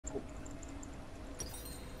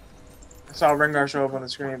I saw Rengar show up on the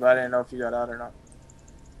screen, but I didn't know if you got out or not.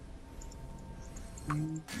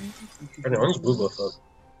 When's blue buff up?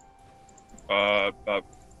 About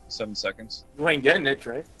 7 seconds. You ain't getting it,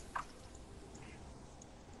 Trey.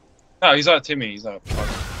 No, he's not Timmy. He's not.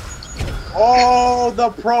 Oh, the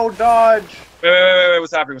pro dodge. Wait.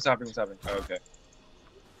 What's happening? Oh, okay.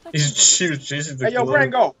 She was chasing the Hey, yo, balloon.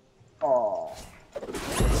 Rango. Oh.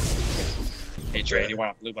 Hey, Trey, do you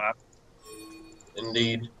want a blue buff?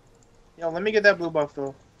 Indeed. Yo, let me get that blue buff,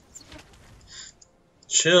 though.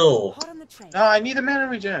 Chill. No, I need a mana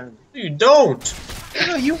regen. You don't.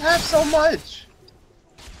 Nigga, you have so much.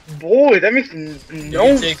 Boy, that makes If no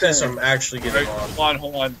you take this, sense. I'm actually getting on.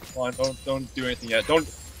 Hold on. Don't do anything yet. Don't.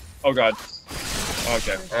 Oh God.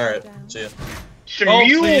 Okay. Alright, see ya. Oh,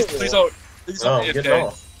 Shmuel. please don't. Please No, don't. I'm Okay. getting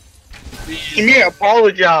off. Please Shmuel, don't.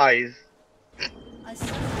 apologize.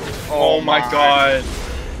 Oh my God.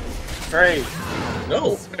 Trey.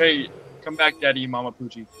 No. Hey, come back, Daddy, Mama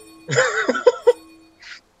Poochie.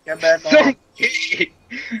 Get back on.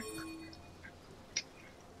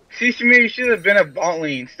 See, Shmuel, you should have been a bot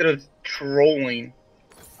lane instead of trolling.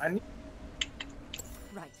 I need.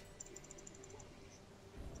 Right.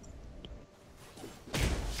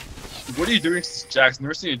 What are you doing to Jax?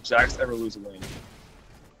 Never seen a Jax ever lose a lane.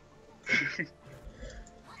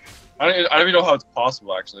 I don't even know how it's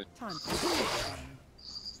possible, actually. Time for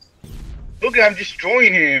Look, I'm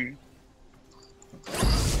destroying him.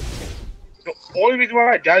 The only reason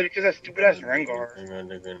why I died is because that stupid ass Rengar.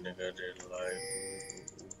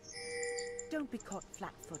 Don't be caught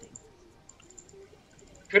flat-footing.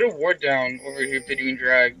 Put a ward down over here if they're doing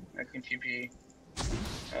drag. I can TP.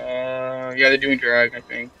 Yeah, they're doing drag, I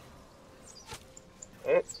think.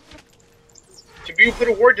 Oh. Tabu, put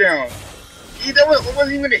a ward down. Gee, that wasn't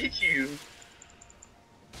even gonna hit you.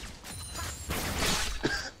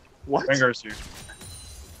 What? Rengar's here.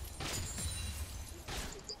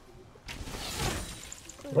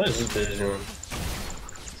 What is this bitch doing?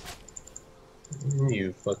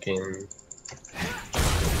 You fucking...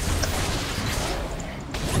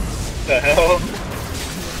 The hell?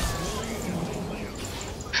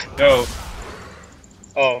 Yo.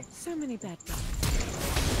 Oh. So many bad guys.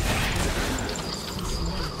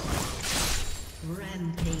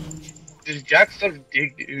 Rampage. This Jack sucks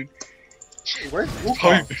dick, dude. Where's Probably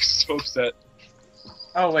Wukong? been so upset.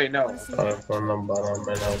 Oh, wait, no. I'm from the bottom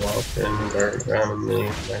and I walk in dirt around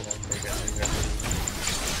me.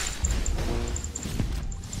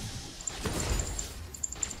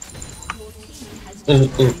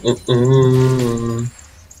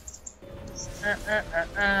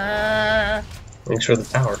 Thanks for the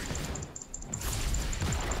power.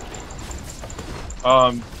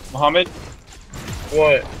 Mohammed?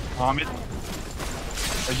 What? Mohammed?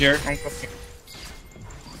 Right here? I'm fucking.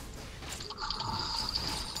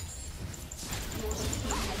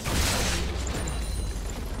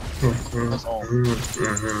 That's all.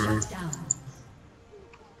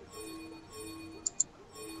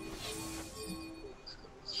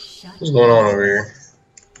 What's going on over here?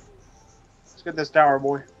 Let's get this tower,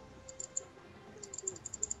 boy.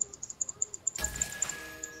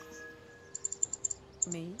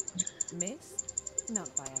 Me? Miss? Not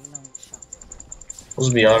by a long shot.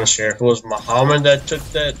 Let's be honest here. If it was Muhammad that took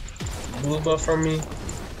that blue buff from me,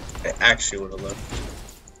 I actually would have left.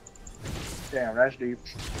 Damn, that's deep.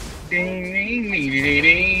 Boom.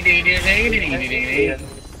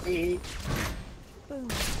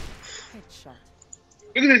 Headshot.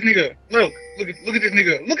 Look at this nigga. Look at this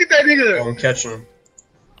nigga. Look at that nigga. Oh, I'm catching him.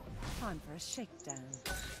 Time for a shakedown.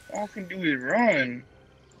 All I can do is run.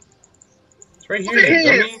 It's right Look here, at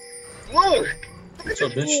him. dummy. Look. What's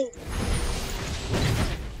up, bitch?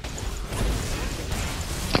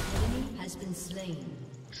 Enemy has been slain.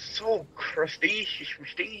 So crustaceous.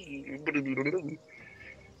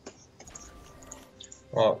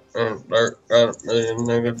 Oh,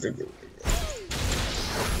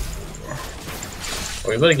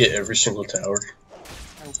 we better get every single tower.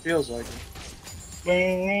 It feels like it.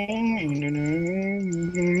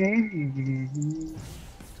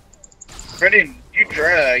 Brendan, you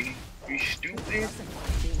drag. You stupid.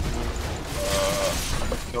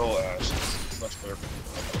 Kill Ash. Much better.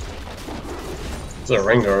 There's a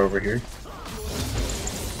Rengar over here.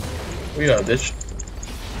 We got a bitch.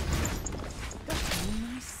 Got in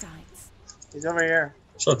my sights. He's over here.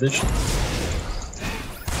 What's up, bitch?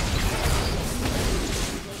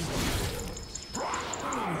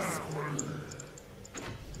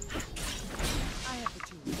 I have the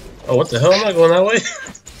tools. Oh, what the hell? I'm not going that way.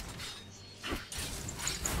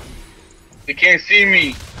 They can't see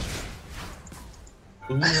me.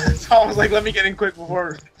 So I was like, let me get in quick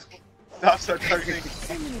before. start targeting.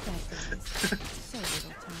 So many bad things. So little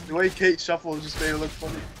time. The way Kate shuffles just made it look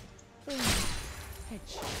funny. Boom.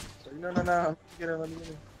 Headshot. Like, no, no, no. Get her, let me get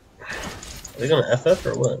her. Are they gonna FF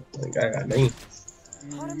or what? The guy got me.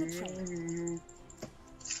 Hot on the trail.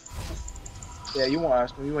 Yeah, you won't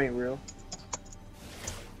ask me. You ain't real.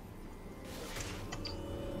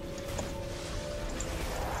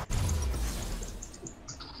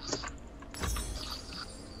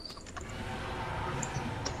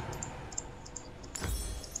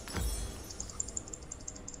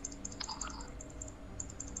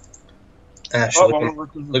 Ash, Oh,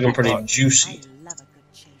 looking pretty I juicy. love a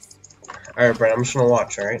good chase. Alright, Brent, I'm just gonna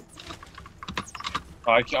watch, alright?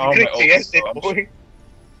 I can't. Oh, You my could chance it, ult, boy.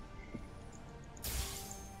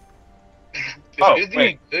 Oh, This dude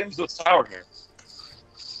wait. good. There's a tower here.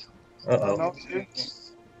 Uh-oh. No,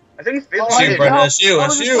 I think Fizz That's you, did. Brent, that's you, I'm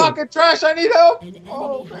that's just you! talking trash. I need help. An enemy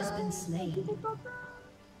Oh, has been slain.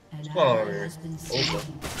 An going on ally here? has been Over.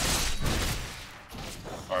 slain.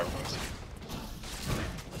 Alright, boys.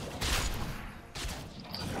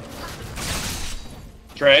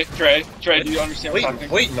 Trey, do you understand what's happening?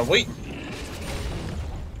 Waiting, I'm waiting.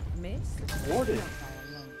 Miss? Warded. Not by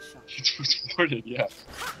a long shot. He was warded, yeah.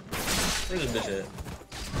 Where's the bitch at?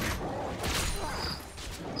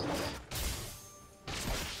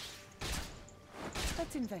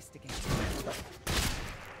 Let's investigate.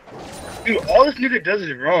 Dude, all this nigga does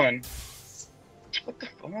is run. What the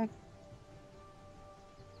fuck?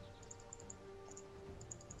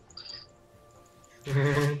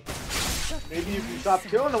 Maybe if you stopped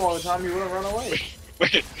killing them all the time, you wouldn't run away.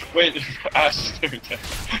 Wait, Ash is doing that.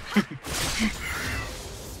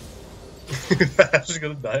 Ash is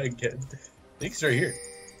gonna die again. I think he's right here.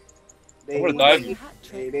 They, would've died. Hat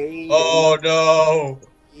trick. Oh no!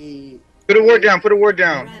 Put a ward down, put a ward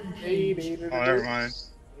down. Rampage. Oh, never mind.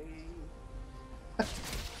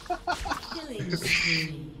 Killing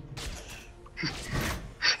spree.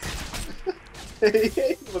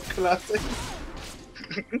 What can I say?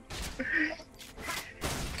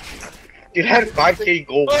 It had 5k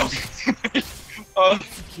gold. Executed.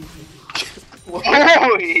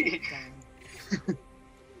 Holy!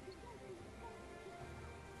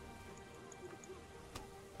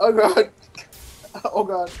 Oh god. Oh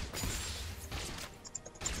god.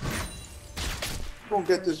 Won't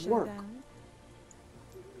get this work. Showdown.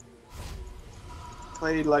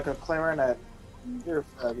 Played like a clarinet. You're a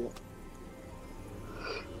faggot.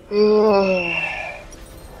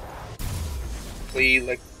 Play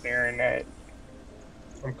like Baronet.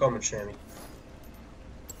 I'm coming, Shammy.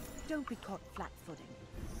 Don't be caught flat-footing.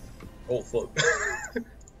 Oh fuck.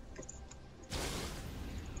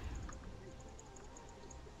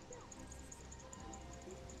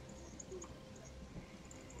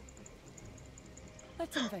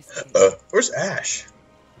 Let's investigate. Where's Ash?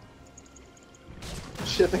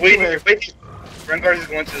 Shit, Wait, Rengar is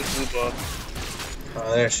going to the blue buff.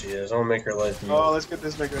 Oh, there she is. I'll make her life easy. Oh, let's get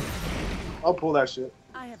this nigga. I'll pull that shit.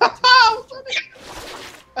 I have a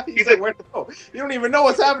He's like, where to go? You don't even know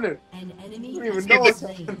what's happening. An enemy You don't even has know been what's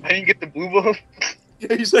slain. happening. I didn't get the blue buff.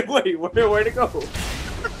 Yeah, he's like, wait, where to go?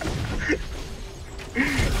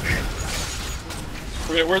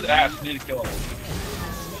 Okay, where's Ash? We need to kill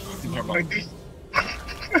him. Never mind.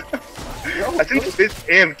 I think it's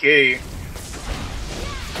AMK.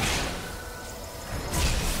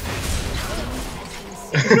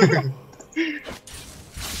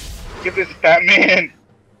 Get this fat man.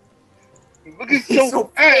 Look, he's He's so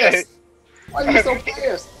fat. fast. Why are you so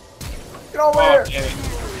fast? Get over Oh, here. damn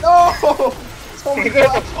it. No! So many He's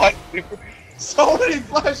got the flashes. pot. So many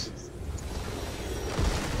flashes.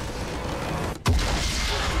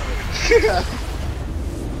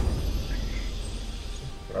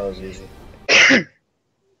 That was easy.